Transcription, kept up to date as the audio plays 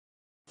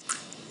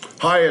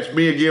Hi, it's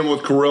me again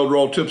with Corel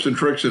Draw Tips and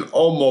Tricks, and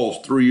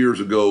almost 3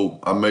 years ago,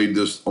 I made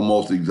this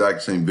almost the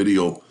exact same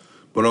video,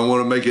 but I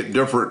want to make it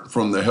different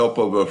from the help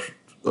of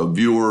a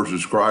viewer or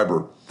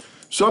subscriber.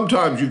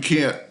 Sometimes you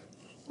can't,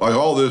 like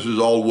all this is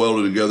all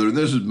welded together, and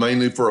this is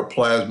mainly for a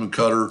plasma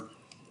cutter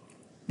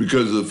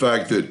because of the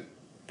fact that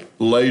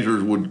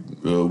lasers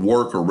would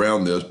work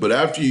around this, but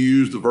after you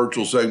use the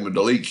virtual segment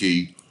delete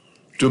key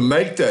to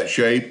make that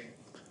shape,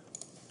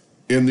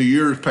 in the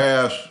years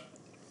past,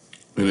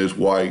 and it's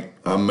white,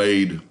 I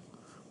made,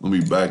 let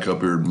me back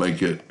up here and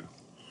make it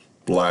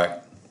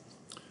black.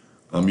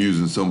 I'm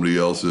using somebody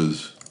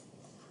else's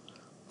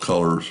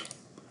colors.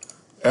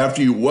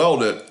 After you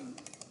weld it,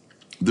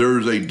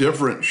 there's a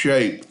different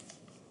shape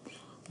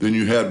than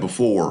you had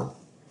before.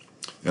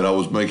 And I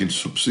was making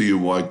some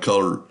CY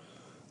color.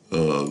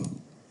 Let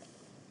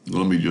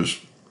me just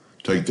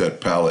take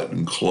that palette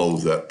and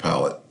close that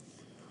palette.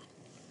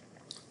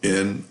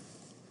 And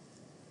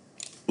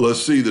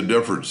let's see the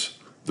difference.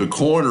 The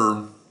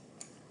corner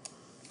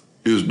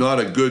is not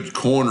a good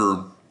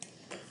corner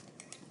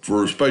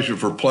for, especially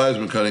for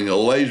plasma cutting. A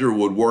laser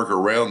would work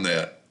around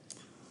that.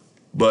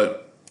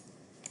 But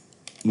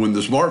when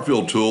the Smart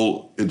Fill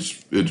tool,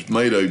 it's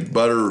made a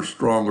better,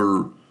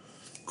 stronger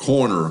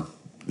corner,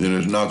 and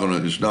it's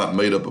not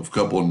made up of a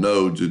couple of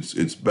nodes.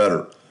 It's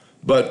better.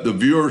 But the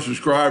viewer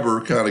subscriber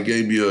kind of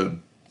gave me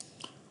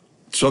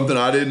something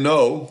I didn't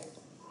know,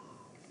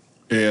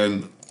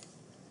 and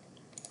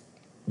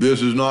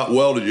this is not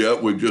welded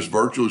yet. We've just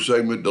virtual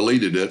segment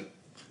deleted it,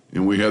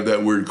 and we have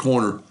that weird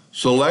corner.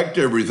 Select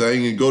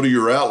everything and go to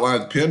your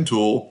outline pen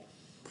tool.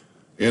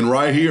 And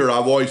right here,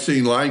 I've always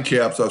seen line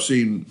caps. I've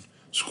seen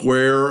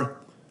square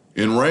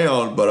and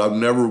round, but I've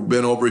never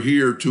been over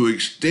here to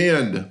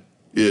extended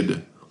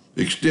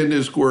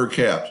square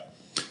caps.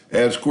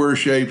 Add square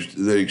shapes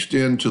that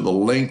extend to the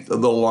length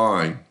of the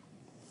line.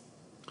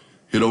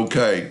 Hit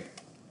OK.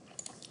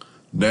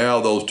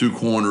 Now those two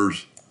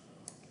corners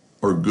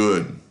are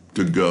good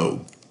to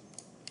go.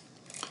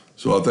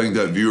 So I think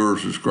that viewer or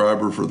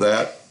subscriber for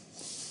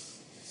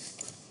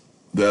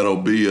that'll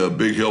be a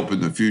big help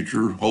in the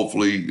future.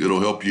 Hopefully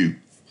it'll help you.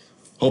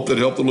 Hope that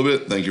helped a little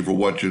bit. Thank you for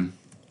watching.